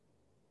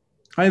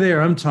Hi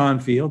there, I'm Tom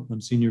Field. I'm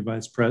Senior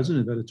Vice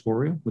President of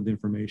Editorial with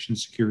Information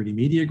Security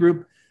Media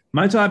Group.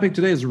 My topic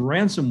today is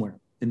ransomware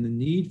and the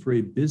need for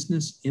a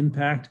business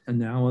impact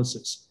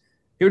analysis.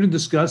 Here to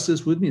discuss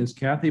this with me is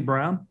Kathy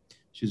Brown.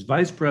 She's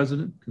Vice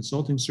President,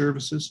 Consulting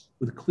Services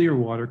with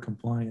Clearwater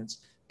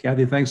Compliance.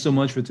 Kathy, thanks so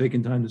much for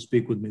taking time to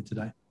speak with me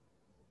today.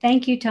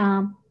 Thank you,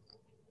 Tom.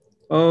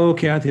 Oh,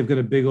 Kathy, I've got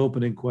a big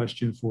opening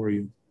question for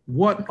you.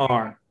 What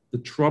are the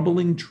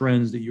troubling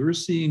trends that you're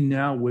seeing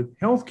now with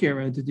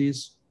healthcare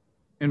entities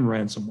and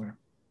ransomware?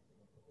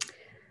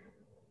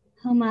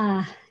 Oh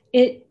my,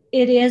 it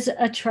is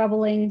a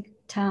troubling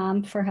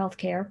time for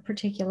healthcare,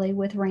 particularly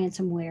with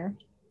ransomware.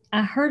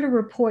 I heard a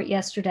report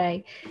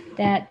yesterday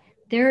that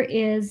there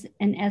is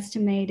an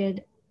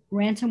estimated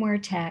ransomware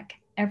attack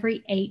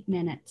every 8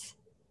 minutes.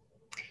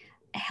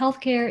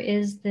 Healthcare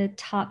is the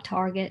top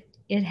target.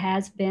 It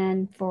has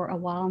been for a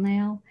while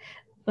now,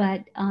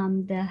 but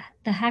the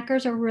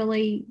hackers are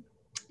really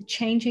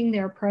changing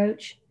their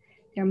approach.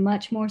 They're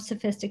much more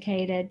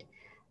sophisticated.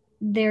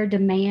 Their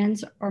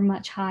demands are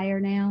much higher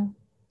now.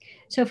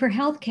 So for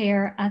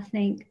healthcare, I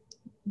think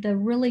the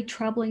really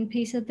troubling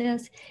piece of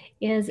this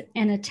is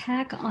an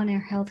attack on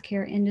our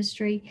healthcare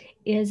industry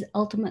is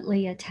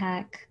ultimately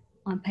attack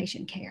on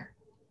patient care.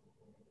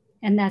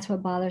 And that's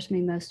what bothers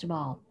me most of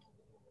all.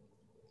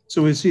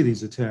 So we see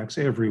these attacks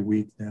every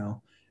week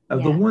now.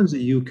 Of the Yeah. ones that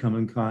you come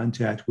in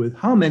contact with,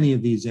 how many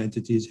of these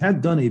entities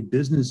had done a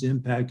business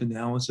impact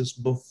analysis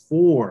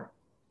before,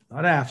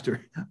 not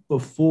after,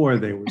 before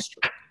they were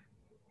struck?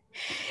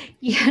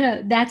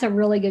 That's a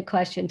really good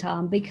question,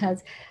 Tom,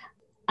 because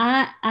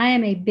I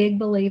am a big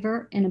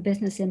believer in a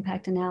business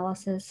impact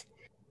analysis.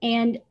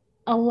 And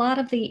a lot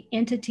of the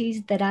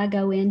entities that I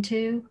go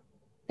into,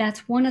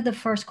 that's one of the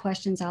first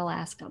questions I'll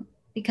ask them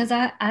because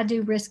I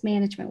do risk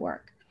management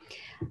work.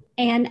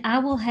 And I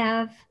will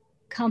have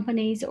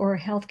companies or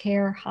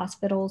healthcare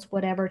hospitals,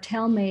 whatever,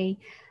 tell me,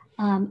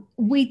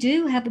 we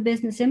do have a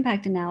business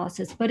impact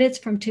analysis, but it's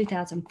from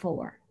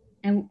 2004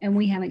 and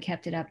we haven't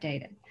kept it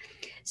updated.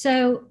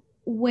 So,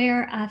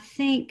 where I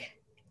think,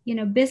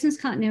 business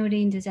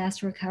continuity and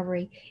disaster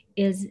recovery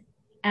is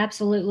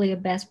absolutely a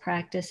best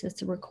practice,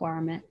 it's a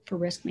requirement for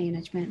risk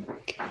management.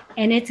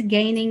 And it's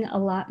gaining a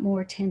lot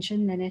more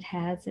attention than it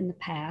has in the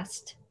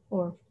past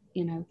or,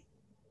 you know,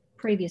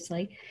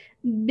 previously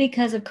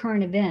because of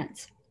current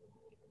events.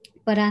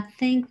 But I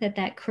think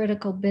that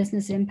critical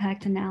business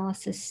impact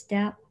analysis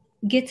step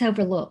gets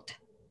overlooked.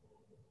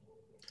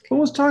 Well,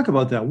 let's talk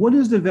about that. What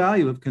is the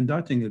value of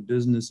conducting a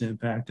business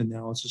impact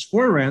analysis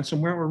for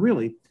ransomware or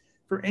really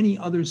for any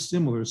other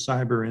similar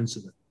cyber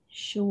incident?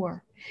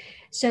 Sure.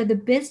 So, the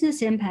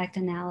business impact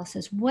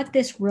analysis, what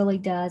this really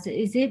does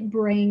is it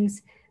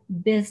brings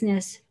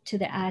business to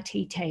the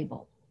IT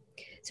table.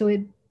 So,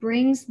 it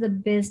brings the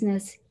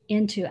business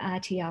into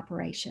IT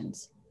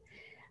operations.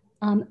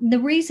 The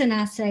reason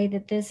I say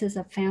that this is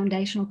a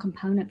foundational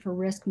component for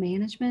risk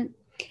management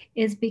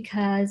is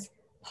because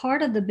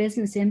part of the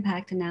business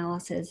impact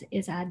analysis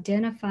is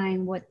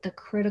identifying what the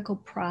critical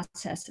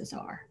processes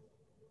are,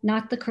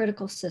 not the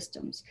critical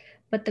systems,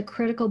 but the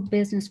critical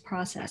business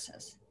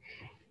processes.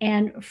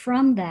 And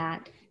from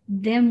that,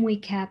 then we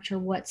capture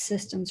what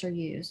systems are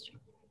used.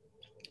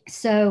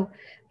 So,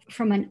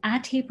 from an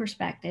IT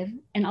perspective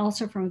and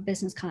also from a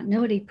business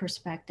continuity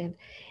perspective,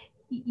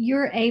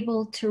 you're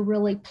able to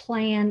really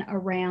plan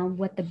around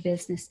what the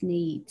business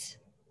needs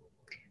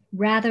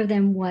rather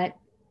than what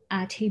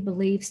IT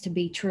believes to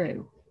be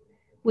true,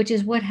 which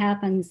is what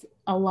happens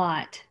a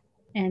lot.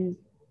 And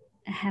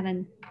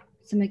having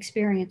some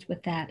experience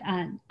with that,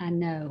 I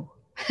know.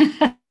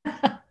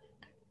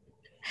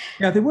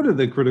 Kathy, what are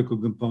the critical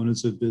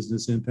components of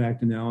business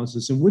impact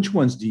analysis and which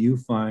ones do you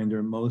find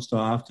are most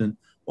often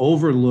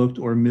overlooked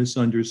or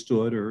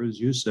misunderstood, or as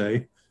you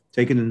say,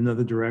 taken in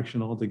another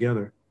direction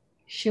altogether?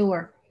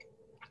 Sure.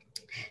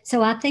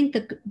 So I think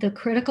the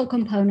critical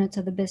components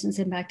of the business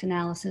impact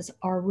analysis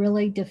are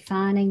really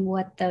defining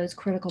what those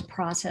critical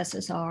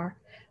processes are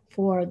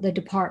for the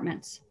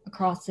departments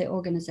across the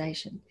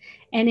organization.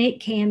 And it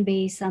can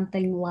be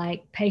something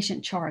like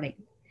patient charting,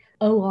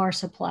 OR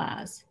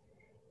supplies,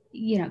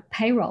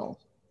 payroll.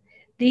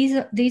 These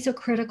are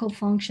critical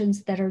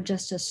functions that are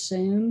just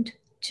assumed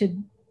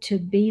to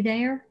be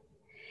there.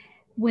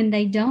 When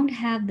they don't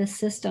have the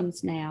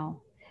systems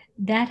now,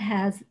 that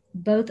has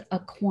both a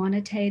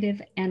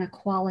quantitative and a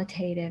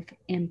qualitative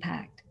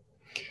impact.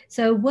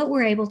 So, what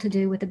we're able to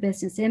do with the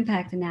business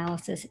impact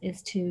analysis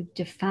is to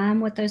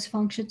define what those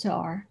functions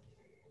are.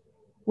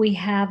 We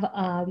have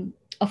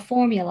a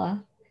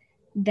formula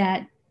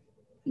that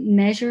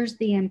measures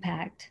the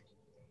impact,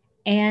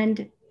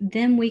 and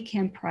then we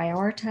can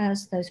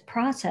prioritize those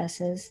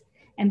processes.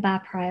 And by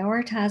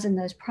prioritizing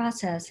those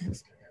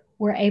processes,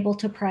 we're able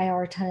to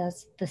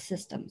prioritize the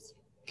systems.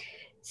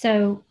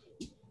 So,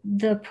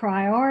 the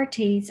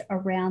priorities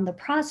around the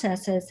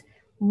processes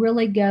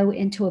really go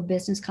into a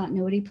business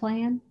continuity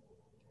plan.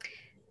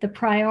 The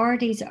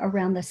priorities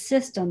around the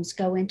systems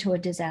go into a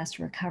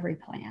disaster recovery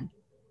plan.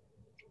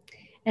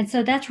 And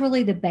so that's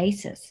really the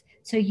basis.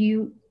 So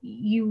you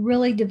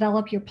really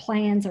develop your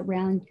plans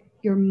around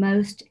your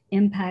most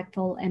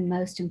impactful and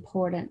most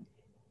important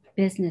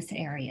business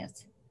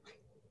areas.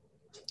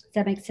 Does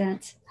that make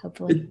sense?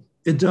 Hopefully.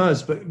 It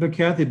does, but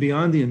Kathy,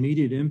 beyond the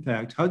immediate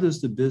impact, how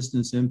does the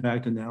business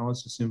impact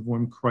analysis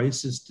inform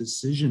crisis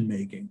decision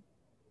making?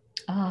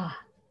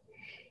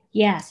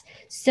 Yes.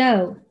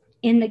 So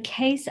in the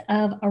case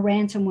of a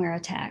ransomware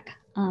attack,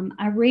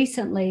 I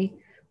recently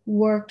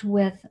worked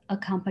with a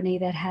company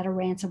that had a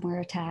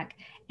ransomware attack,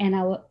 and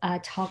I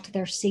talked to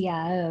their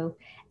CIO,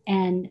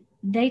 and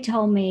they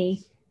told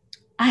me,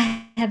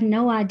 I have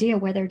no idea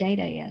where their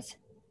data is.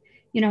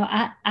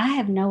 I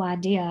have no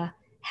idea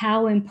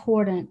how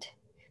important,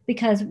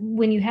 because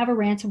when you have a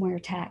ransomware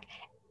attack,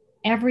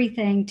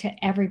 everything to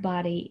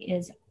everybody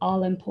is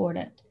all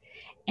important.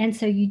 And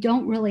so you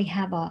don't really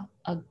have a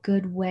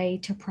good way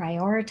to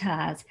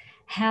prioritize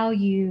how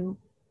you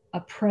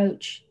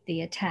approach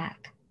the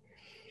attack.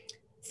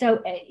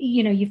 So,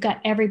 you've got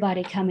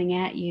everybody coming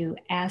at you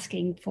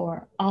asking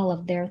for all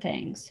of their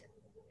things.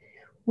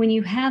 When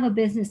you have a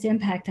business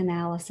impact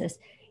analysis,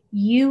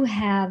 you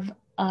have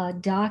a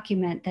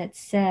document that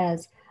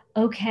says,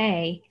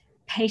 okay,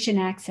 patient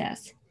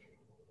access,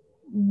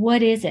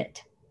 what is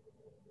it?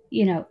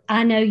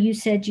 I know you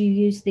said you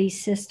use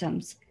these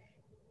systems.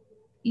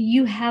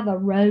 You have a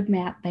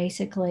roadmap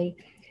basically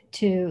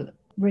to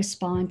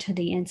respond to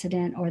the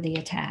incident or the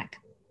attack.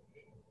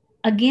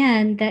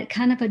 Again, that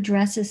kind of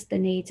addresses the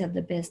needs of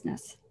the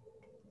business.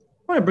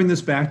 I want to bring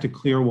this back to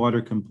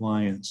Clearwater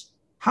compliance.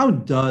 How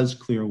does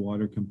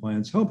Clearwater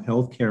compliance help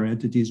healthcare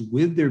entities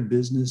with their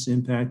business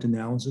impact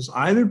analysis,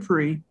 either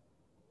pre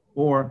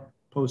or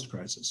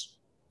post-crisis?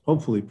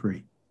 Hopefully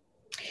pre.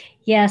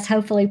 Yes,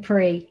 hopefully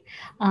pre.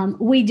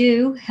 We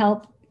do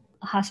help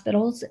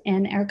hospitals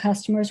and our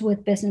customers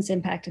with business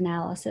impact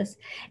analysis,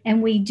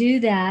 and we do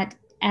that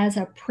as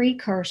a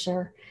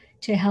precursor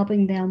to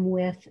helping them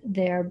with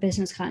their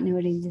business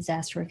continuity and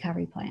disaster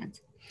recovery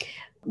plans.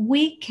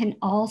 We can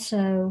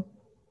also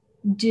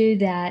do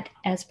that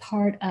as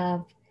part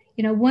of,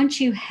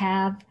 once you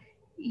have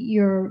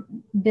your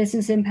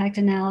business impact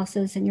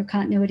analysis and your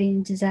continuity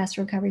and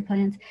disaster recovery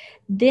plans,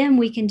 then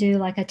we can do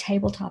like a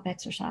tabletop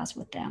exercise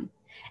with them.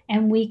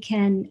 And we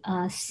can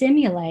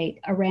simulate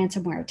a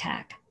ransomware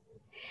attack.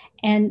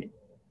 And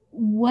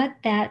what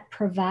that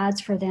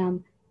provides for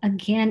them,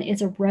 again,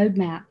 is a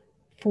roadmap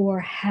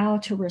for how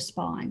to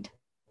respond.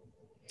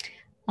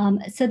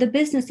 So the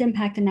business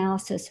impact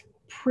analysis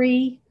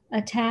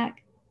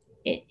pre-attack,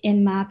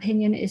 in my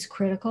opinion, is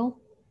critical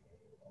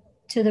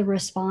to the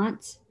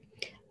response.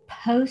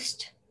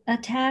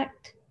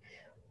 Post-attack,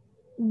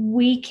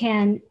 we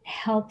can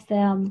help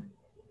them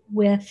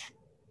with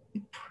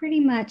pretty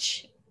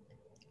much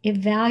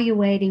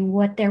evaluating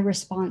what their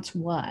response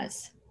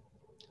was,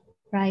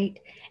 right?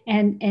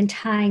 And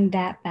tying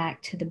that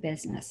back to the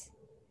business.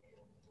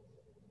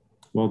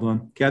 Well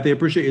done. Kathy, I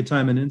appreciate your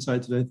time and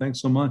insight today.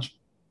 Thanks so much.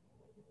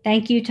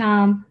 Thank you,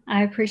 Tom.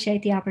 I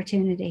appreciate the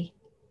opportunity.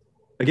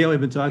 Again, we've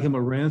been talking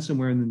about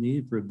ransomware and the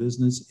need for a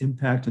business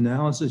impact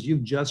analysis.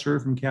 You've just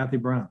heard from Kathy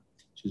Brown.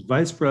 She's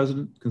Vice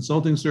President,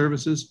 Consulting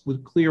Services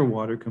with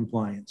Clearwater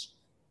Compliance.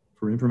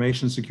 For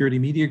Information Security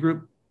Media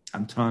Group,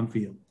 I'm Tom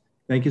Field.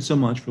 Thank you so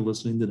much for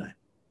listening today.